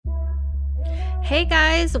Hey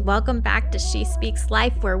guys, welcome back to She Speaks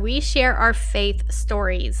Life, where we share our faith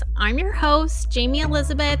stories. I'm your host, Jamie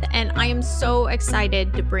Elizabeth, and I am so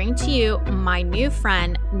excited to bring to you my new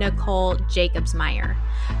friend, Nicole Jacobsmeyer.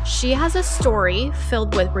 She has a story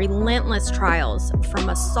filled with relentless trials, from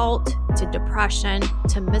assault to depression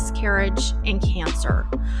to miscarriage and cancer.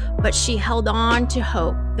 But she held on to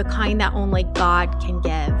hope, the kind that only God can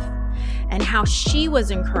give, and how she was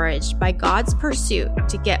encouraged by God's pursuit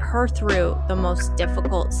to get her through the most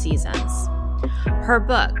difficult seasons. Her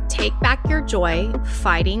book, Take Back Your Joy,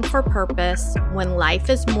 Fighting for Purpose When Life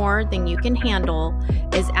is More Than You Can Handle,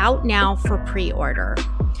 is out now for pre-order.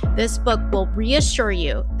 This book will reassure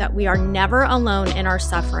you that we are never alone in our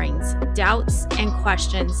sufferings, doubts, and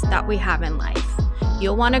questions that we have in life.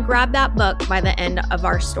 You'll want to grab that book by the end of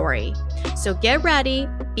our story. So get ready,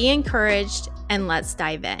 be encouraged, and let's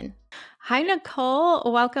dive in. Hi, Nicole.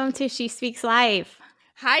 Welcome to She Speaks Life.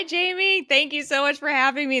 Hi, Jamie. Thank you so much for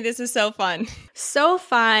having me. This is so fun. So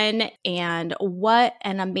fun. And what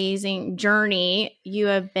an amazing journey you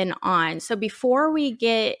have been on. So before we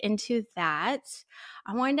get into that,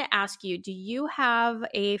 I wanted to ask you, do you have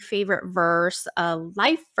a favorite verse, a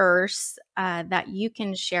life verse that you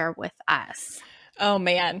can share with us? Oh,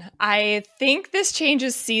 man. I think this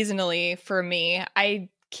changes seasonally for me. I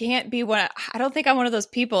don't think I'm one of those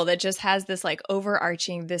people that just has this like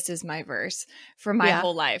overarching, this is my verse for my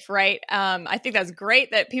whole life, right? I think that's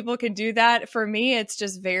great that people can do that. For me, it's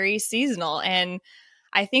just very seasonal. And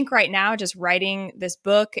I think right now, just writing this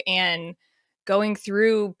book and going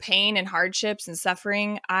through pain and hardships and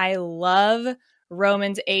suffering, I love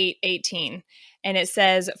Romans 8:18. And it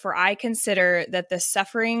says, "For I consider that the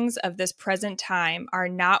sufferings of this present time are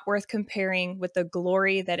not worth comparing with the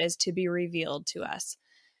glory that is to be revealed to us."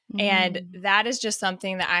 And that is just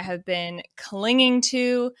something that I have been clinging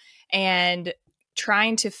to and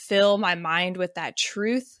trying to fill my mind with that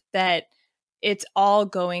truth that it's all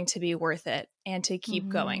going to be worth it, and to keep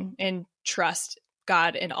going and trust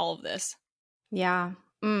God in all of this. Yeah.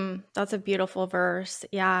 That's a beautiful verse.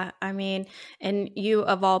 Yeah. I mean, and you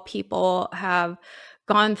of all people have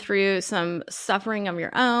gone through some suffering of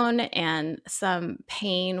your own and some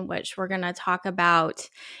pain, which we're going to talk about.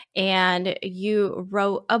 And you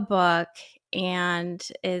wrote a book and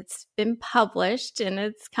it's been published and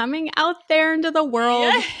it's coming out there into the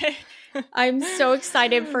world. Yeah. I'm so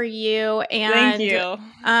excited for you. And Thank you.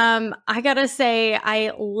 I gotta say,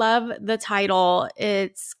 I love the title.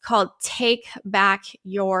 It's called Take Back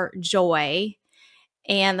Your Joy.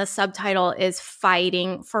 And the subtitle is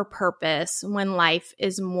Fighting for Purpose When Life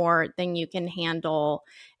is More Than You Can Handle.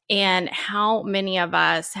 And how many of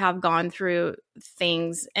us have gone through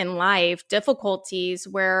things in life, difficulties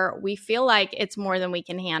where we feel like it's more than we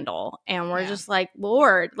can handle. And we're just like,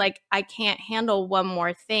 Lord, like I can't handle one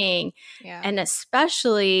more thing. Yeah. And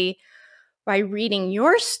especially by reading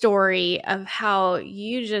your story of how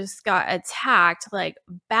you just got attacked like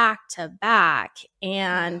back to back.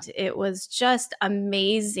 And it was just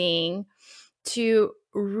amazing to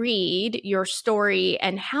read your story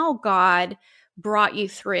and how God brought you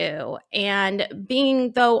through, and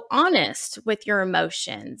being though honest with your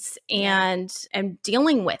emotions and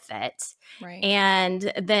dealing with it. Right.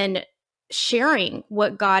 And then sharing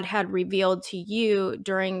what God had revealed to you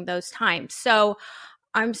during those times. So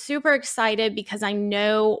I'm super excited because I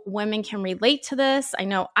know women can relate to this. I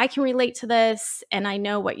know I can relate to this. And I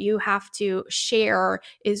know what you have to share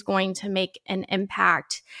is going to make an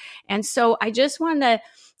impact. And so I just want to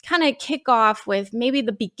kind of kick off with maybe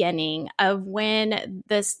the beginning of when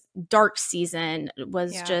this dark season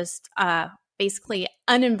was just basically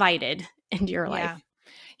uninvited into your life.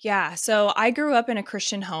 Yeah. So I grew up in a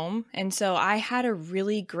Christian home. And so I had a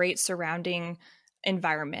really great surrounding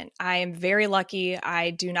environment. I am very lucky. I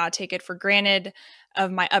do not take it for granted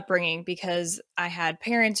of my upbringing, because I had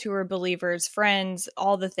parents who were believers, friends,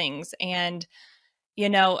 all the things. And, you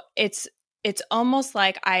know, it's almost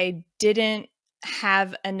like I didn't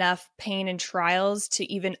have enough pain and trials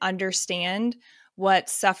to even understand what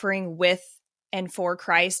suffering with and for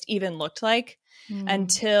Christ even looked like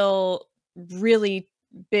until really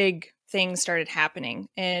big things started happening,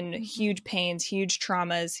 and huge pains, huge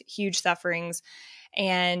traumas, huge sufferings.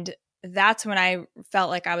 And that's when I felt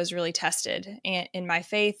like I was really tested in my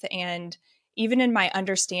faith, and even in my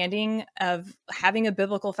understanding of having a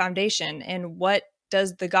biblical foundation, and what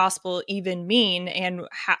does the gospel even mean, and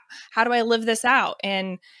how do I live this out,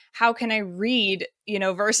 and how can I read,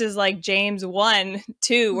 verses like James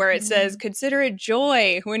 1:2, where it says, "Consider it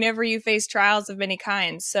joy whenever you face trials of many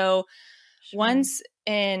kinds." So once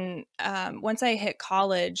I hit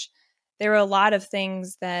college, there were a lot of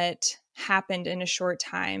things that happened in a short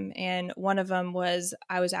time. And one of them was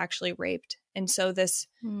I was actually raped. And so this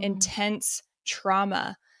intense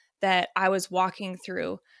trauma that I was walking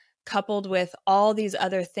through, coupled with all these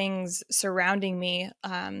other things surrounding me,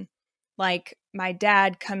 like my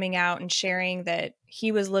dad coming out and sharing that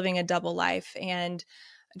he was living a double life, and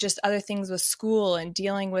just other things with school and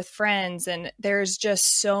dealing with friends. And there's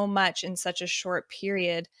just so much in such a short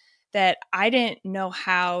period that I didn't know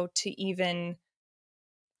how to even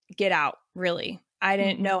get out, really. I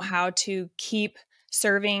didn't know how to keep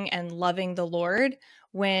serving and loving the Lord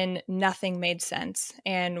when nothing made sense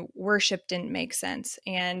and worship didn't make sense.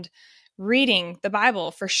 And reading the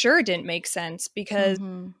Bible for sure didn't make sense, because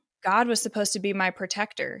God was supposed to be my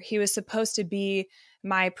protector. He was supposed to be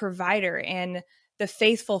my provider and the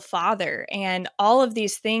faithful father, and all of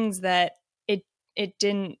these things that it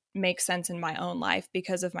didn't make sense in my own life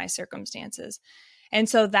because of my circumstances. And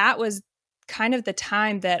so that was kind of the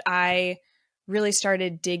time that I really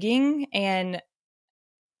started digging. And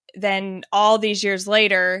then all these years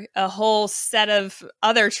later, a whole set of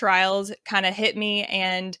other trials kind of hit me,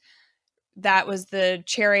 and that was the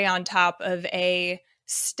cherry on top of a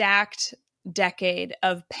stacked decade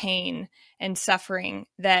of pain and suffering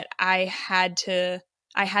that I had to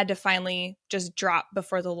finally just drop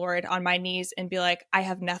before the Lord on my knees and be like, I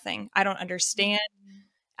have nothing. I don't understand.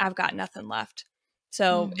 I've got nothing left.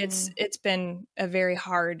 So it's been a very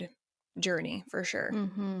hard journey for sure.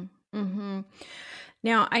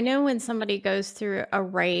 Now, I know when somebody goes through a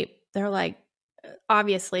rape, they're like,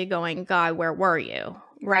 obviously going, God, where were you?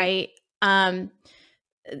 Right.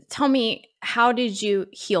 Tell me, how did you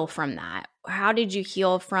heal from that? How did you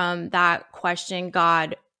heal from that question,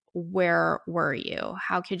 God, where were you?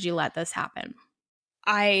 How could you let this happen?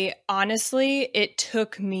 I honestly, it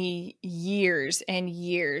took me years and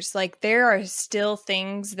years. Like, there are still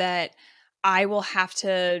things that I will have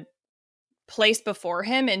to place before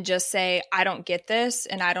him and just say, I don't get this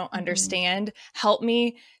and I don't understand. Help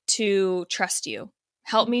me to trust you.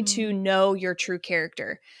 Help me to know your true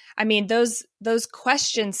character. I mean, those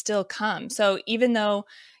questions still come. So even though,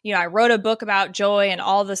 I wrote a book about joy and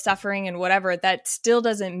all the suffering and whatever, that still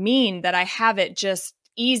doesn't mean that I have it just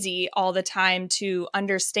easy all the time to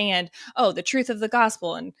understand, the truth of the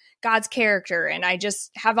gospel and God's character. And I just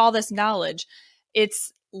have all this knowledge.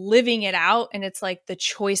 It's living it out. And it's like the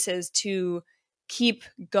choices to keep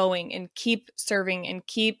going and keep serving and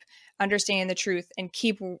keep understanding the truth and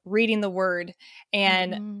keep reading the word.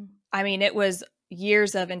 And I mean, it was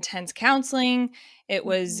years of intense counseling. It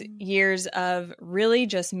was years of really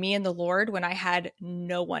just me and the Lord when I had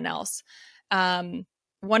no one else.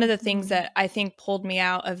 One of the things that I think pulled me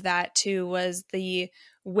out of that too was the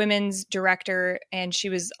women's director, and she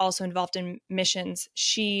was also involved in missions.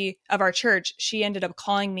 Of our church, she ended up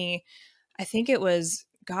calling me, I think it was,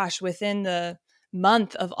 within the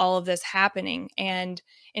month of all of this happening, and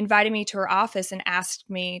invited me to her office and asked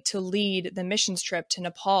me to lead the missions trip to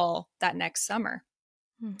Nepal that next summer.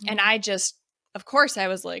 And I just, of course, I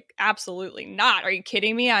was like, absolutely not. Are you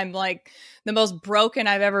kidding me? I'm like the most broken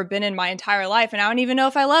I've ever been in my entire life. And I don't even know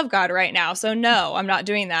if I love God right now. So no, I'm not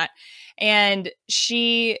doing that. And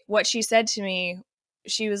what she said to me,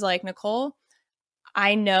 she was like, Nicole,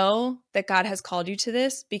 I know that God has called you to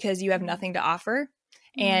this because you have nothing to offer.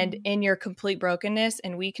 And in your complete brokenness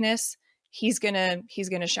and weakness, he's going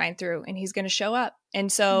to shine through and he's going to show up.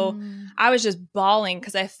 And so I was just bawling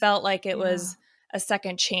because I felt like it was a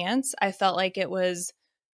second chance. I felt like it was,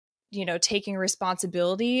 taking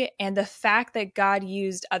responsibility. And the fact that God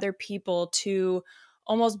used other people to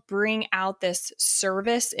almost bring out this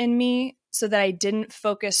service in me so that I didn't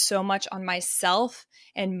focus so much on myself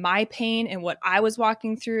and my pain and what I was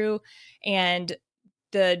walking through and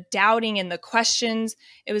the doubting and the questions.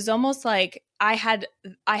 It was almost like I had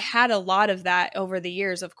a lot of that over the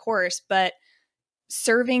years, of course, but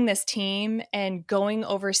serving this team and going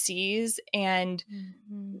overseas and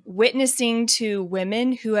witnessing to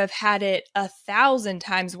women who have had it 1,000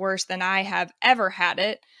 times worse than I have ever had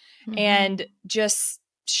it, and just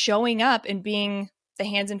showing up and being the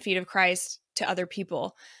hands and feet of Christ to other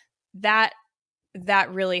people, that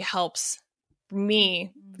really helps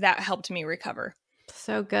me. That helped me recover.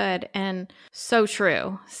 So good and so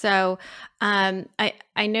true. So I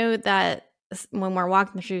know that when we're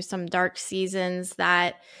walking through some dark seasons,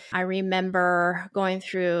 that I remember going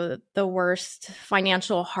through the worst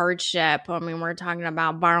financial hardship. I mean, we're talking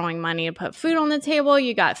about borrowing money to put food on the table.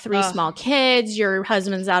 You got 3 small kids. Your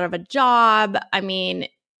husband's out of a job. I mean,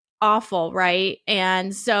 awful, right?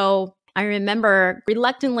 And so I remember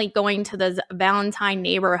reluctantly going to the Valentine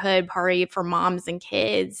neighborhood party for moms and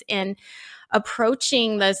kids and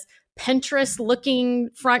approaching this Pinterest looking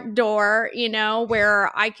front door,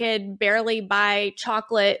 where I could barely buy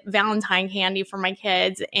chocolate Valentine candy for my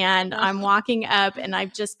kids. And I'm walking up and I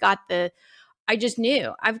just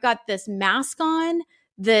knew I've got this mask on,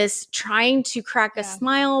 this trying to crack a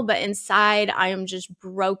smile, but inside I am just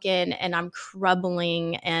broken and I'm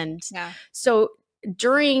crumbling. And so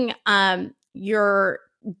during your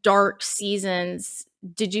dark seasons,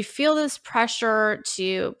 did you feel this pressure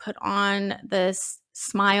to put on this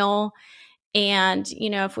smile? And,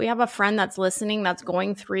 if we have a friend that's listening that's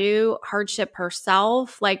going through hardship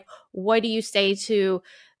herself, like, what do you say to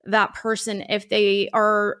that person if they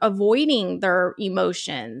are avoiding their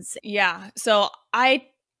emotions? Yeah. So I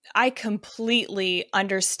completely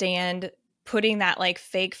understand putting that like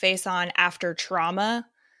fake face on after trauma,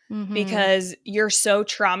 because you're so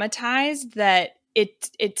traumatized that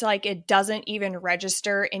it's like it doesn't even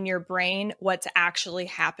register in your brain what's actually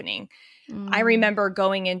happening. I remember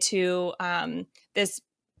going into one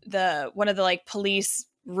of the like police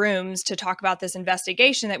rooms to talk about this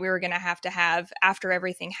investigation that we were going to have after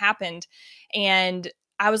everything happened. And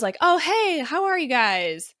I was like, oh, hey, how are you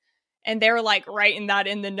guys? And they were like writing that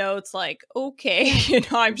in the notes, like, okay,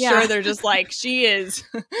 I'm sure they're just like, she is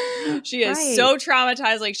so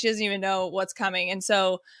traumatized. Like she doesn't even know what's coming. And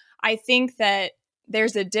so I think that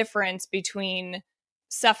there's a difference between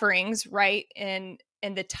sufferings, right? And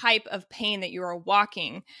the type of pain that you are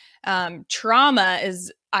walking. Trauma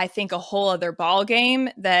is, I think, a whole other ball game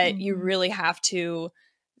that you really have to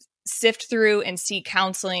sift through and seek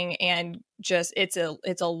counseling, and just it's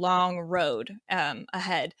a long road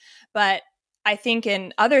ahead. But I think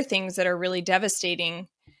in other things that are really devastating,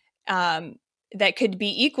 that could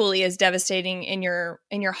be equally as devastating in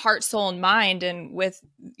your heart, soul, and mind, and with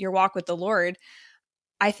your walk with the Lord,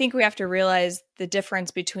 I think we have to realize the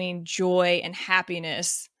difference between joy and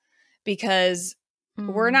happiness, because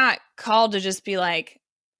we're not called to just be like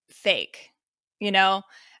fake,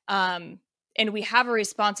 and we have a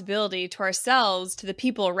responsibility to ourselves, to the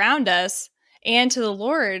people around us, and to the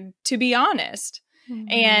Lord to be honest.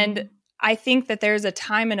 And I think that there's a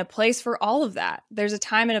time and a place for all of that. There's a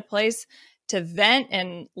time and a place to vent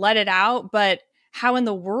and let it out. But how in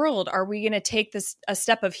the world are we going to take this a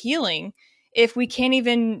step of healing if we can't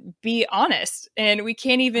even be honest and we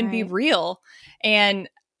can't even be real? And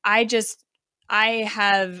I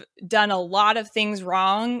have done a lot of things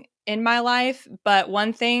wrong in my life, but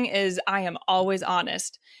one thing is I am always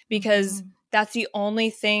honest, because that's the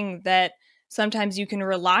only thing that sometimes you can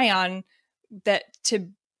rely on, that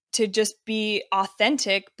to just be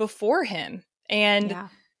authentic before him and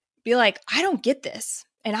be like, I don't get this.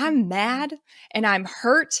 And I'm mad and I'm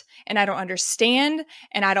hurt and I don't understand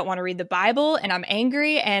and I don't want to read the Bible and I'm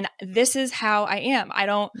angry and this is how I am. I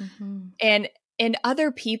don't, and in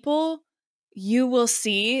other people, you will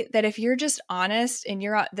see that if you're just honest and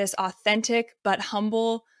you're this authentic but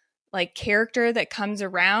humble like character that comes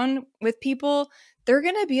around with people, they're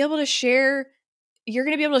going to be able to share, you're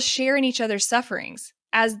going to be able to share in each other's sufferings,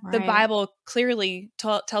 as the Bible clearly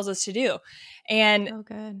tells us to do. And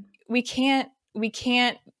we can't,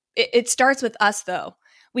 it starts with us though.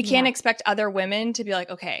 We can't expect other women to be like,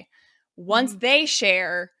 okay, once they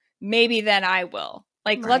share, maybe then I will.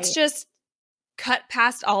 Like, let's just cut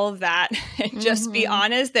past all of that and just be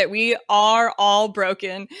honest that we are all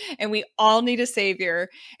broken and we all need a savior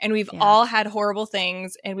and we've all had horrible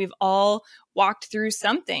things and we've all walked through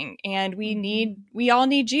something and we all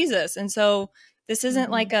need Jesus. And so this isn't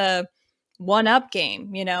like a one-up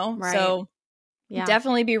game, So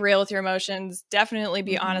definitely be real with your emotions. Definitely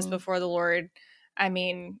be honest before the Lord. I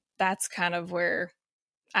mean, that's kind of where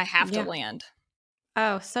I have to land.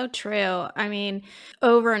 Oh, so true. I mean,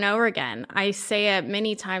 over and over again, I say it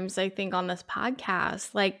many times, I think, on this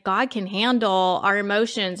podcast, like God can handle our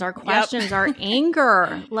emotions, our questions, our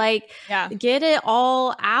anger, like get it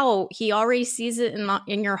all out. He already sees it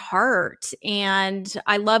in your heart. And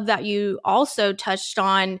I love that you also touched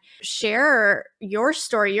on share your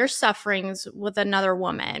story, your sufferings with another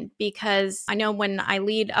woman, because I know when I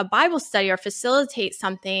lead a Bible study or facilitate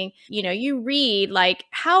something, you read like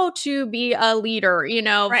how to be a leader,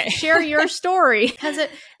 share your story, because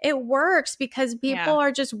it works, because people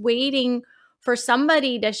are just waiting for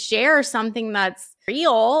somebody to share something that's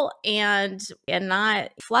real and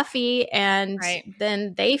not fluffy. And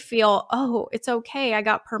then they feel, oh, it's okay. I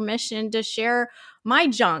got permission to share my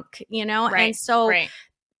junk, And so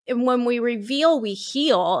when we reveal, we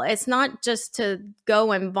heal. It's not just to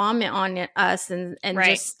go and vomit on us and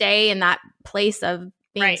just stay in that place of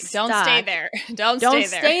being right. stuck. Don't stay there. Don't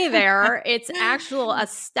stay there. It's actual a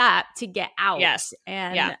step to get out Yes.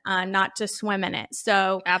 and not to swim in it.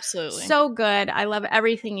 So absolutely. So good. I love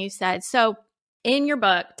everything you said. So in your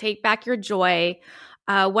book, Take Back Your Joy,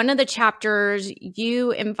 one of the chapters,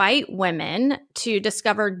 you invite women to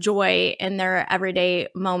discover joy in their everyday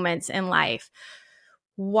moments in life.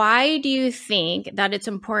 Why do you think that it's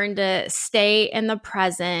important to stay in the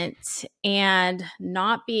present and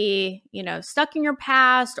not be, stuck in your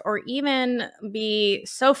past, or even be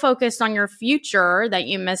so focused on your future that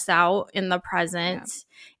you miss out in the present?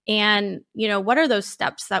 Yeah. And, what are those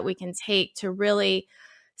steps that we can take to really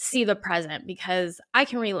see the present? Because I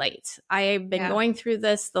can relate. I've been going through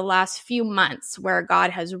this the last few months where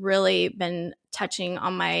God has really been touching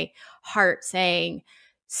on my heart, saying,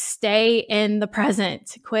 stay in the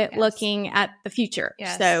present, quit looking at the future.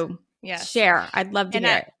 So share. I'd love to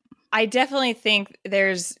hear it. I definitely think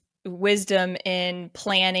there's wisdom in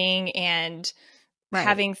planning and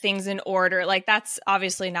having things in order. Like, that's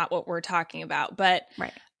obviously not what we're talking about, but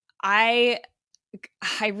I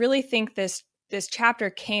really think this chapter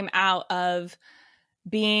came out of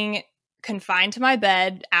being confined to my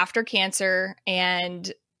bed after cancer and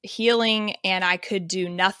healing, and I could do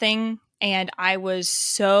nothing. And I was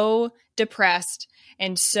so depressed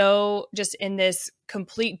and so just in this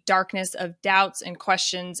complete darkness of doubts and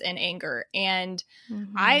questions and anger. And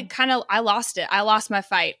I lost it. I lost my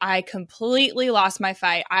fight. I completely lost my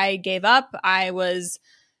fight. I gave up. I was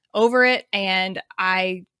over it. And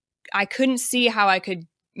I couldn't see how I could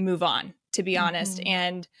move on, to be honest.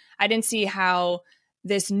 And I didn't see how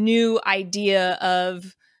this new idea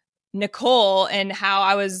of Nicole and how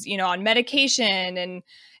I was, on medication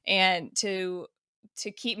and to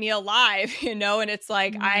keep me alive, and it's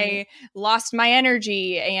like, I lost my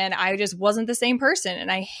energy and I just wasn't the same person,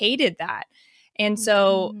 and I hated that. And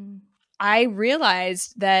so I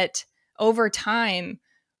realized that over time,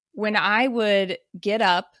 when I would get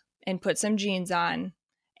up and put some jeans on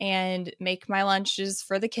and make my lunches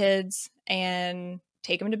for the kids and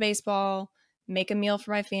take them to baseball, make a meal for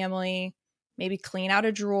my family, maybe clean out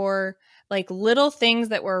a drawer, like little things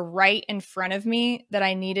that were right in front of me that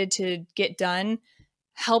I needed to get done,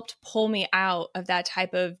 helped pull me out of that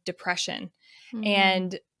type of depression.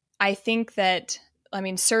 And I think that,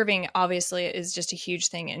 serving obviously is just a huge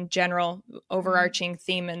thing in general, overarching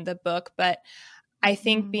theme in the book. But I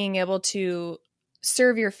think being able to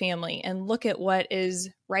serve your family and look at what is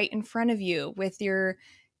right in front of you with your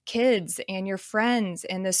kids and your friends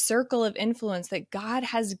and the circle of influence that God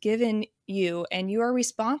has given you, and you are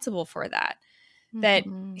responsible for that, that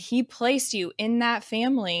he placed you in that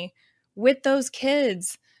family with those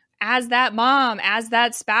kids as that mom, as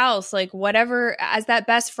that spouse, like whatever, as that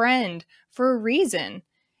best friend for a reason.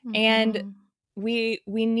 And we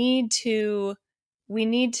need to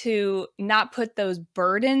not put those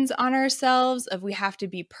burdens on ourselves of we have to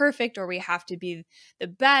be perfect or we have to be the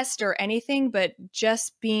best or anything, but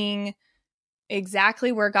just being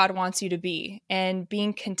exactly where God wants you to be and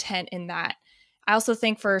being content in that. I also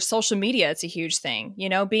think for social media, it's a huge thing,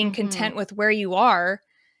 being content with where you are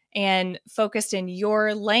and focused in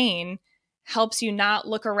your lane helps you not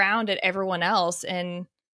look around at everyone else, and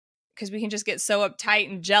because we can just get so uptight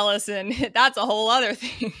and jealous, and that's a whole other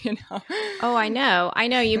thing, Oh, I know.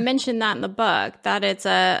 You mentioned that in the book, that it's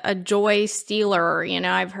a joy stealer.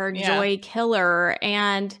 I've heard joy killer.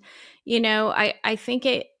 And, I think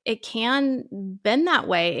it can been that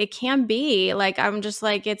way. It can be like, I'm just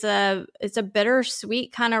like, it's a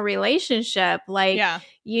bittersweet kind of relationship. Like,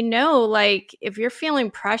 like if you're feeling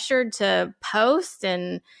pressured to post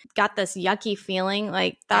and got this yucky feeling,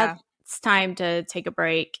 like that. It's time to take a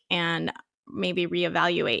break and maybe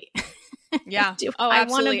reevaluate. I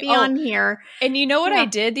want to be on here. And you know what I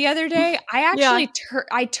did the other day? I actually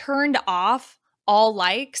I turned off all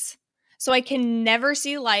likes. So I can never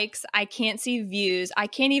see likes. I can't see views. I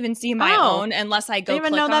can't even see my own unless I go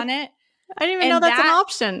click on it. I didn't even know that's an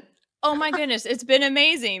option. Oh my goodness. It's been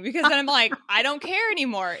amazing, because then I'm like, I don't care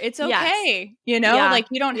anymore. It's okay. Like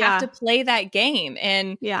you don't have to play that game,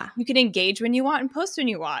 and you can engage when you want and post when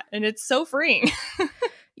you want. And it's so freeing.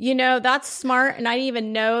 That's smart. And I didn't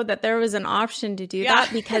even know that there was an option to do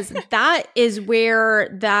that, because that is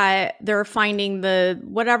where that they're finding the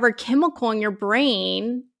whatever chemical in your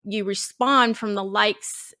brain, you respond from the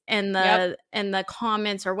likes and the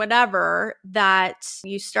comments or whatever, that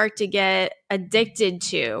you start to get addicted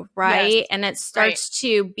to, right? Yes. And it starts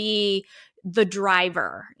to be the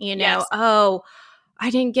driver, oh, I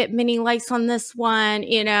didn't get many likes on this one,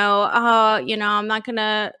 I'm not going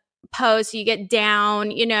to post. You get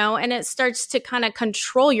down, and it starts to kind of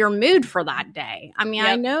control your mood for that day.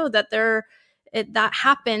 I know that that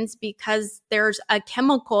happens because there's a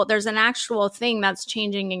chemical, there's an actual thing that's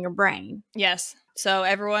changing in your brain. Yes. So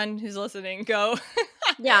everyone who's listening, go.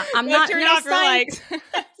 Yeah, I'm go not turn off your lights.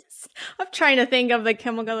 I'm trying to think of the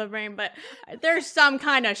chemical of the brain, but there's some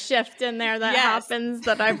kind of shift in there that happens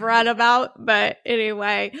that I've read about. But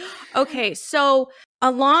anyway, okay. So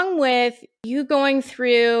along with you going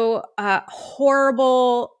through a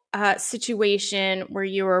horrible situation where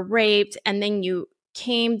you were raped and then you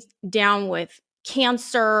came down with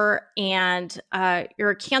cancer and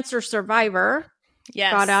you're a cancer survivor.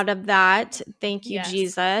 Yes. Got out of that. Thank you,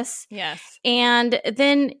 Jesus. Yes. And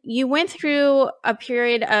then you went through a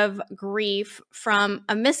period of grief from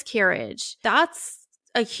a miscarriage. That's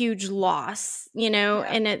a huge loss, in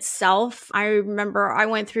itself. I remember I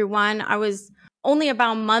went through one. I was only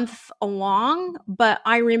about a month along, but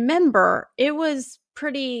I remember it was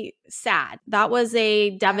pretty sad. That was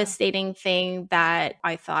a devastating thing that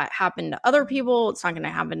I thought happened to other people. It's not going to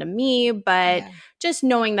happen to me, but just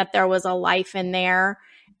knowing that there was a life in there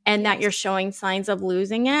and that you're showing signs of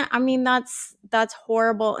losing it. I mean, that's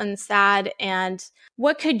horrible and sad. And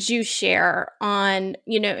what could you share on,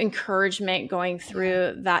 encouragement going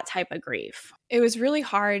through that type of grief? It was really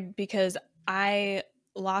hard because I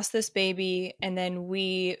lost this baby, and then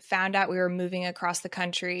we found out we were moving across the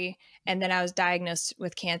country, and then I was diagnosed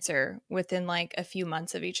with cancer within like a few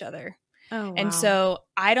months of each other. Oh, wow. And so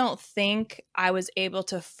I don't think I was able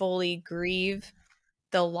to fully grieve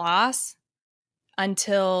the loss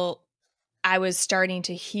until I was starting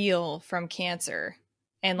to heal from cancer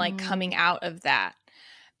and like coming out of that,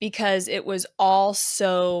 because it was all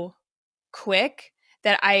so quick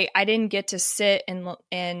that I didn't get to sit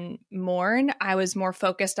and mourn. I was more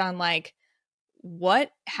focused on like,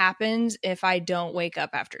 what happens if I don't wake up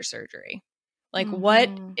after surgery? Like, what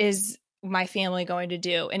is my family going to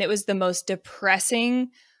do? And it was the most depressing,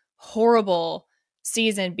 horrible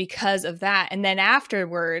season because of that. And then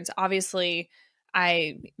afterwards, obviously,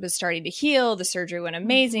 I was starting to heal. The surgery went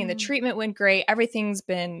amazing. The treatment went great. Everything's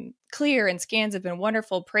been clear and scans have been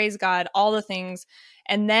wonderful. Praise God, all the things.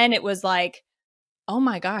 And then it was like, oh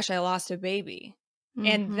my gosh, I lost a baby.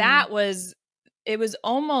 And it was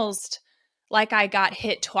almost like I got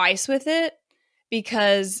hit twice with it,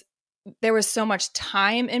 because there was so much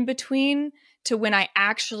time in between to when I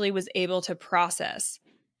actually was able to process.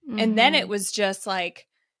 And then it was just like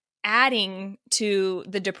adding to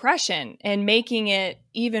the depression and making it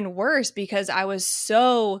even worse, because I was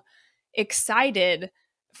so excited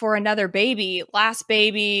for another baby, last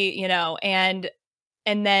baby, and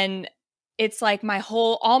then it's like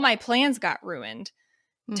all my plans got ruined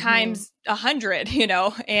times 100,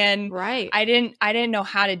 and I didn't know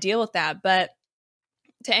how to deal with that. But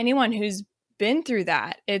to anyone who's been through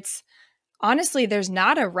that, it's honestly, there's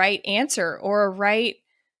not a right answer or a right.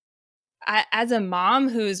 As a mom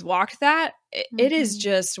who's walked that, it is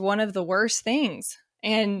just one of the worst things.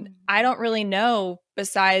 And I don't really know,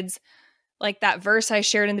 besides like that verse I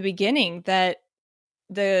shared in the beginning, that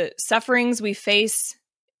the sufferings we face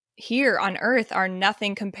here on earth are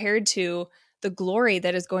nothing compared to the glory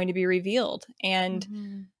that is going to be revealed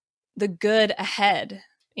and the good ahead,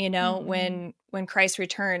 when Christ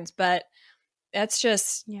returns. But that's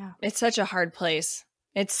just, it's such a hard place.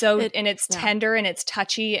 It's and it's tender and it's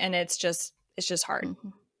touchy and it's just hard.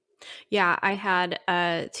 Yeah, I had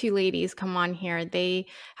 2 ladies come on here. They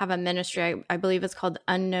have a ministry, I believe it's called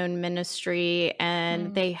Unknown Ministry,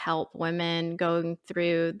 and they help women going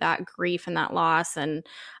through that grief and that loss. And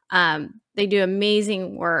they do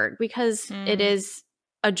amazing work, because it is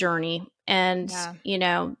a journey. And,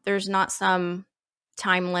 there's not some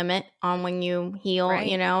time limit on when you heal,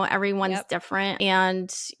 everyone's different,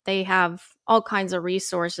 and they have all kinds of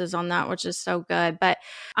resources on that, which is so good. But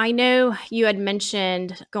I know you had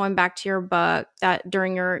mentioned, going back to your book, that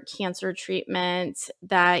during your cancer treatment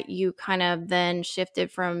that you kind of then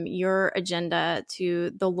shifted from your agenda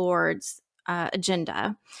to the Lord's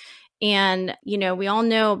agenda. And, we all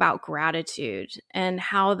know about gratitude and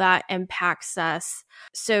how that impacts us.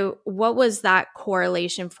 So what was that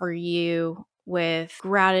correlation for you with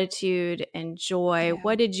gratitude and joy?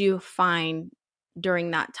 What did you find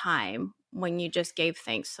during that time when you just gave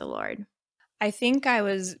thanks to the Lord? I think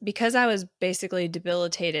because I was basically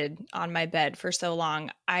debilitated on my bed for so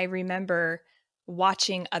long, I remember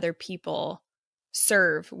watching other people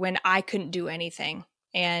serve when I couldn't do anything.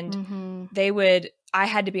 And I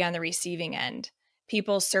had to be on the receiving end.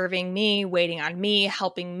 People serving me, waiting on me,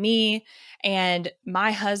 helping me. And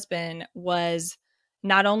my husband was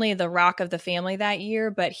not only the rock of the family that year,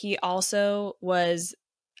 but he also was,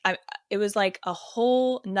 it was like a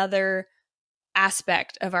whole nother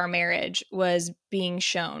aspect of our marriage was being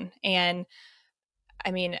shown. And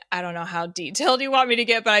I mean, I don't know how detailed you want me to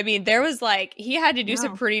get, but I mean, there was like, he had to do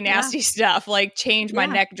some pretty nasty stuff, like change my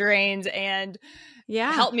neck drains and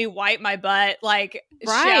help me wipe my butt, like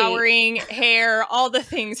showering, hair, all the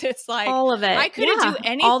things. It's like, all of it. I couldn't do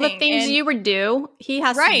anything. All the things you would do, he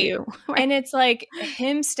has to do. And it's like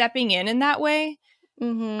him stepping in that way.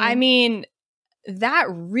 I mean, that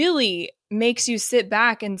really makes you sit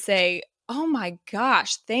back and say, oh my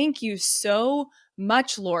gosh, thank you so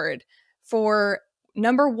much, Lord, for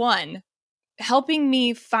number one, helping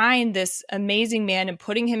me find this amazing man and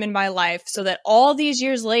putting him in my life so that all these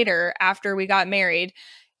years later, after we got married,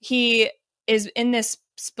 he is in this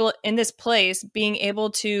place being able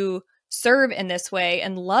to serve in this way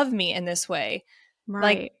and love me in this way.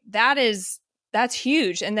 Like that's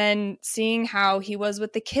huge. And then seeing how he was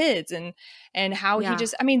with the kids and how he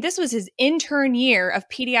just, I mean, this was his intern year of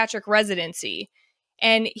pediatric residency,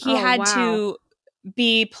 and he had to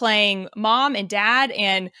be playing mom and dad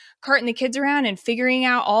and carting the kids around and figuring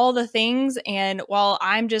out all the things. And while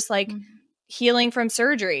I'm just like healing from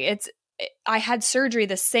surgery, I had surgery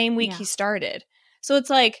the same week he started. So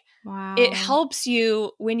it's like, it helps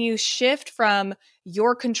you when you shift from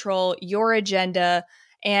your control, your agenda,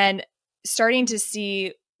 and starting to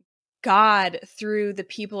see God through the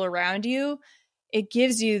people around you. It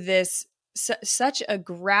gives you this such a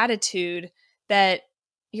gratitude that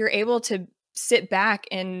you're able to sit back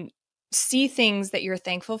and see things that you're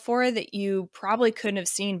thankful for that you probably couldn't have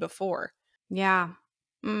seen before. Yeah.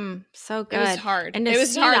 So good. It was hard. And it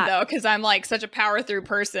was hard though, because I'm like such a power through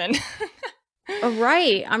person.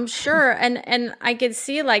 Right. I'm sure. And I could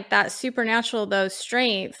see like that supernatural though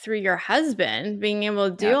strength through your husband being able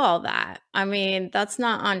to do all that. I mean, that's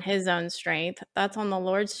not on his own strength. That's on the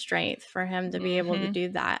Lord's strength for him to be able to do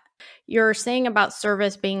that. You're saying about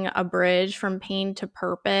service being a bridge from pain to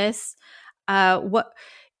purpose. What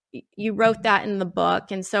you wrote that in the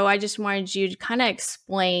book. And so I just wanted you to kind of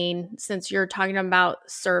explain, since you're talking about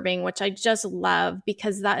serving, which I just love,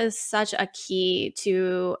 because that is such a key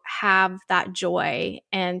to have that joy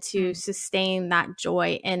and to sustain that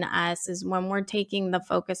joy in us, is when we're taking the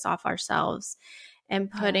focus off ourselves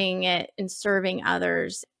and putting it in serving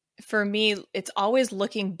others. For me, it's always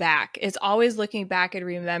looking back. It's always looking back and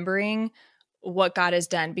remembering what God has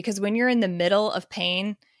done. Because when you're in the middle of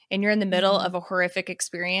pain, and you're in the middle of a horrific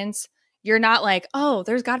experience, you're not like, oh,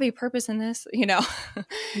 there's got to be purpose in this, you know?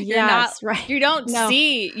 You're not right. You don't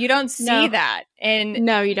see that. And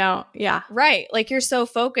no, you don't. Yeah. Right. Like you're so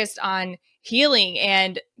focused on healing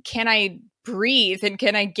and can I breathe and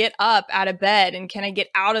can I get up out of bed and can I get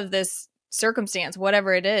out of this circumstance,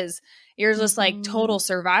 whatever it is. You're just like total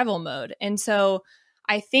survival mode. And so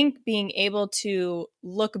I think being able to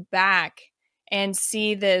look back and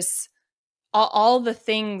see this, all the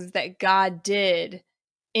things that God did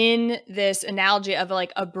in this analogy of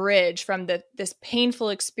like a bridge from this painful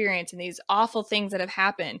experience and these awful things that have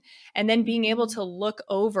happened, and then being able to look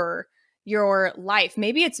over your life.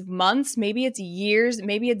 Maybe it's months, maybe it's years,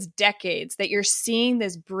 maybe it's decades that you're seeing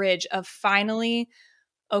this bridge of finally,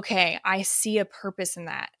 okay, I see a purpose in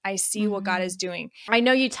that. I see what God is doing. I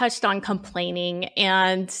know you touched on complaining,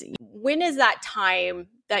 and when is that time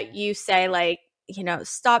that you say like, you know,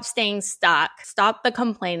 stop staying stuck, stop the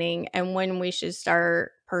complaining, and when we should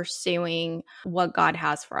start pursuing what God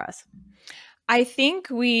has for us? I think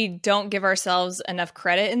we don't give ourselves enough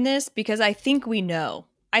credit in this, because I think we know.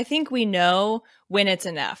 I think we know when it's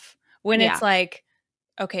enough, when it's like,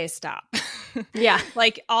 okay, stop.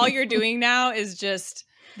 Like all you're doing now is just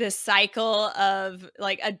this cycle of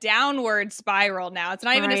like a downward spiral now. It's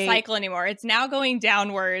not even a cycle anymore. It's now going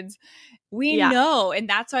downwards. We know. And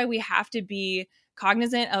that's why we have to be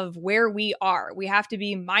cognizant of where we are. We have to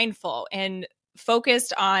be mindful and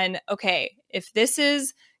focused on, okay, if this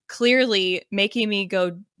is clearly making me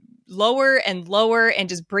go lower and lower and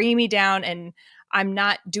just bringing me down and I'm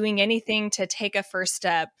not doing anything to take a first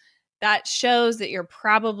step, that shows that you're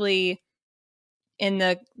probably in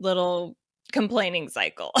the little complaining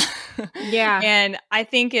cycle. And I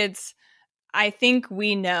think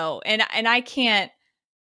we know. And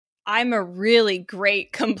I'm a really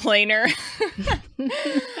great complainer.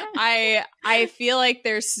 I feel like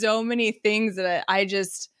there's so many things that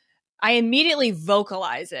I immediately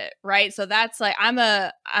vocalize it, right? So that's like, I'm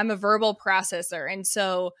a verbal processor. And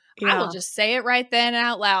so I will just say it right then and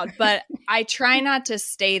out loud, but I try not to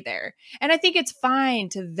stay there. And I think it's fine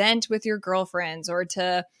to vent with your girlfriends or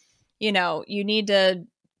to, you know, you need to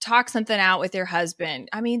talk something out with your husband.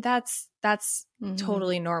 I mean, that's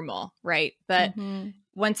totally normal, right? But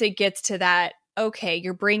once it gets to that, okay,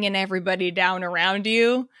 you're bringing everybody down around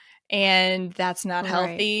you and that's not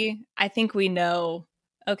healthy. I think we know,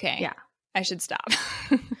 okay, I should stop.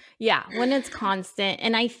 Yeah, when it's constant.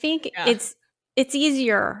 And I think Yeah. it's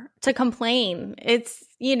easier to complain. It's,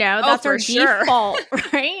 Oh, that's our for sure. default,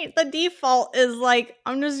 right? The default is like,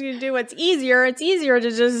 I'm just going to do what's easier. It's easier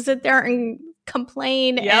to just sit there and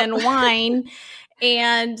complain Yep. and whine.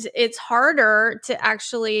 And it's harder to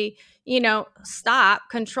actually, stop,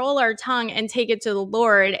 control our tongue and take it to the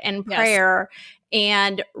Lord in Yes. prayer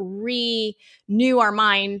and renew our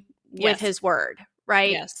mind with Yes. his word,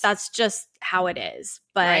 right? Yes. That's just how it is.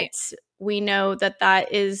 But Right. we know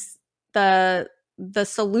that is the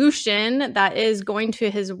solution that is going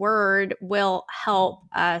to his word will help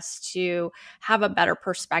us to have a better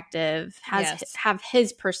perspective, Yes. have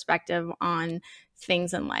his perspective on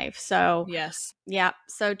things in life. So Yes. yeah,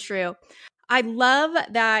 so true. I love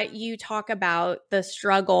that you talk about the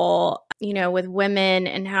struggle, with women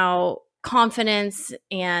and how confidence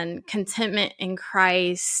and contentment in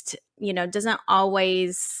Christ, doesn't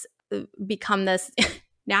always become this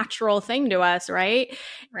natural thing to us, right?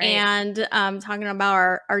 Right. And talking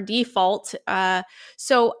about our default.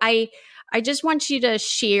 So I just want you to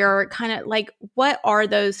share kind of like, what are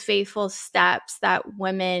those faithful steps that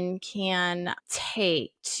women can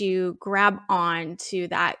take to grab on to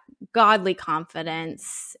that godly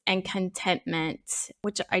confidence and contentment,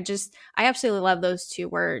 which I absolutely love those two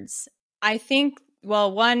words. I think,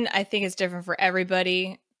 one, I think it's different for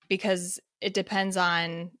everybody because it depends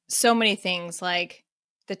on so many things, like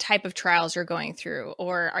the type of trials you're going through,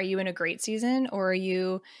 or are you in a great season or are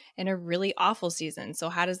you in a really awful season? So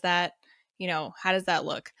how does that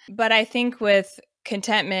look? But I think with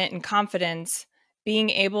contentment and confidence,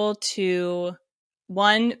 being able to,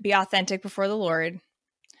 one, be authentic before the Lord.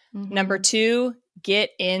 Mm-hmm. Number two, get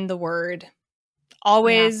in the word.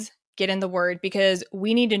 Always get in the word, because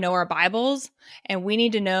we need to know our Bibles and we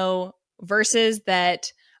need to know verses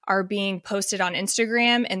that are being posted on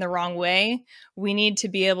Instagram in the wrong way. We need to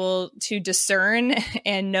be able to discern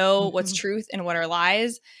and know what's truth and what are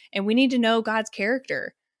lies. And we need to know God's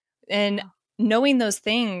character. And knowing those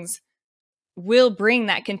things will bring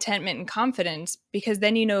that contentment and confidence, because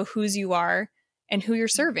then you know whose you are and who you're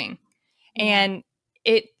serving. Yeah. And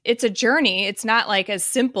it's a journey. It's not like as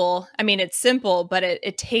simple. I mean, it's simple, but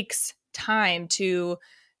it takes time to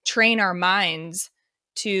train our minds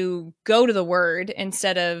to go to the word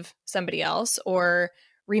instead of somebody else, or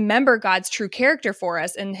remember God's true character for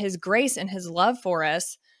us and his grace and his love for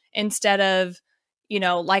us, instead of,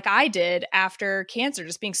 like I did after cancer,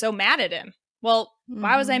 just being so mad at him. Well,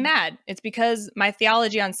 why was I mad? It's because my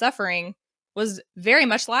theology on suffering was very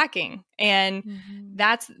much lacking. And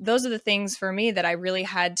those are the things for me that I really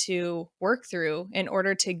had to work through in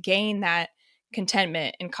order to gain that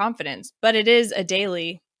contentment and confidence. But it's a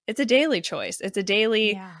daily choice. It's a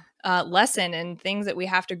daily lesson and things that we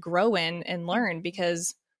have to grow in and learn,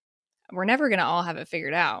 because we're never going to all have it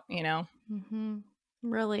figured out,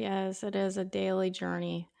 Really is. It is a daily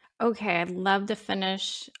journey. Okay, I'd love to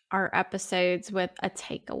finish our episodes with a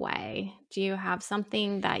takeaway. Do you have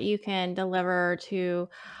something that you can deliver to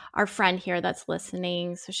our friend here that's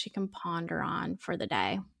listening so she can ponder on for the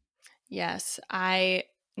day? Yes.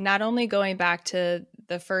 Not only going back to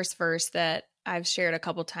the first verse that I've shared a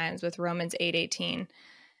couple times with Romans 8:18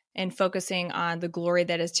 and focusing on the glory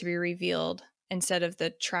that is to be revealed instead of the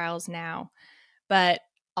trials now, but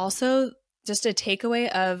also just a takeaway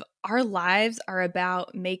of our lives are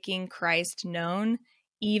about making Christ known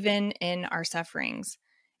even in our sufferings.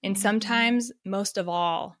 And sometimes, most of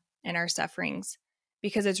all, in our sufferings,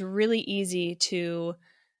 because it's really easy to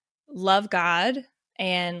love God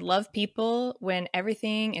and love people when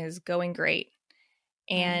everything is going great.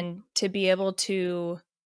 And to be able to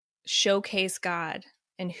showcase God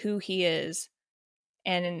and who he is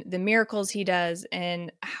and the miracles he does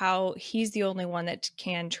and how he's the only one that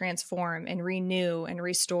can transform and renew and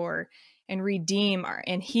restore and redeem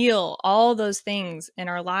and heal all those things in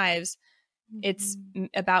our lives. It's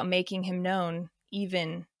about making him known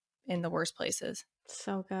even in the worst places.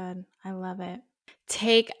 So good. I love it.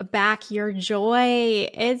 Take back your joy.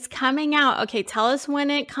 It's coming out. Okay, tell us when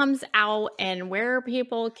it comes out and where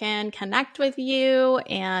people can connect with you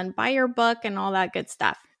and buy your book and all that good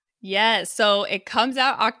stuff. Yes, so it comes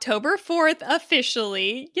out October 4th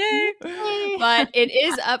officially. Yay! But it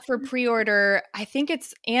is up for pre-order. I think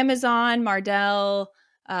it's Amazon, Mardel,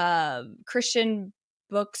 Christian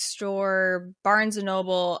Bookstore, Barnes &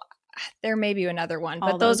 Noble. There may be another one,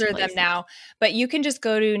 but those are places. Them now. But you can just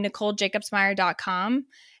go to NicoleJacobsmeyer.com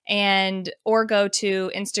or go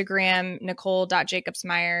to Instagram,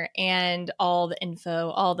 Nicole.Jacobsmeyer, and all the info,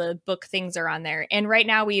 all the book things are on there. And right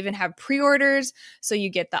now we even have pre-orders. So you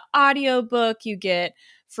get the audio book, you get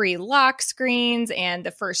free lock screens and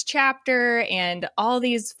the first chapter and all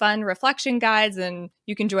these fun reflection guides, and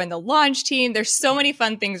you can join the launch team. There's so many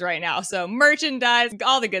fun things right now. So merchandise,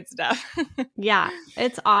 all the good stuff. Yeah,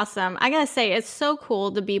 it's awesome. I gotta say, it's so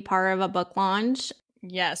cool to be part of a book launch.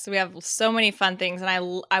 Yes, we have so many fun things,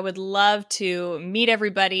 and I would love to meet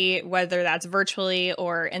everybody, whether that's virtually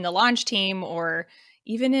or in the launch team or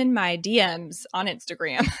even in my DMs on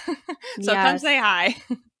Instagram. So come say hi.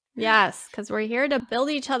 Yes, because we're here to build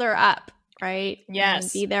each other up, right? Yes.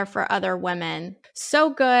 And be there for other women. So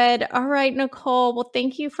good. All right, Nicole. Well,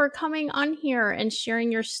 thank you for coming on here and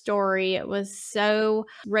sharing your story. It was so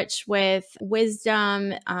rich with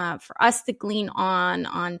wisdom for us to glean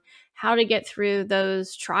on how to get through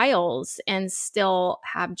those trials and still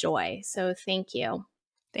have joy. So thank you.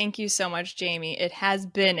 Thank you so much, Jamie. It has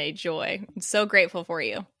been a joy. I'm so grateful for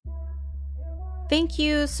you. Thank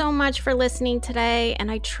you so much for listening today,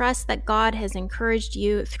 and I trust that God has encouraged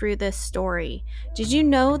you through this story. Did you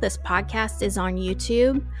know this podcast is on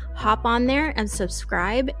YouTube? Hop on there and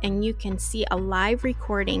subscribe, and you can see a live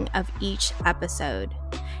recording of each episode.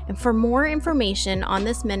 And for more information on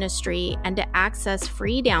this ministry and to access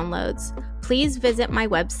free downloads, please visit my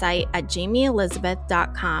website at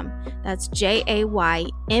jamieelizabeth.com. That's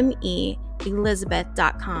JAYME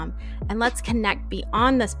Elizabeth.com. And let's connect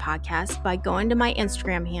beyond this podcast by going to my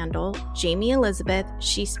Instagram handle, Jamie Elizabeth,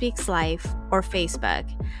 She Speaks Life, or Facebook.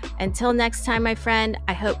 Until next time, my friend,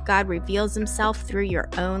 I hope God reveals himself through your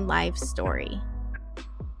own life story.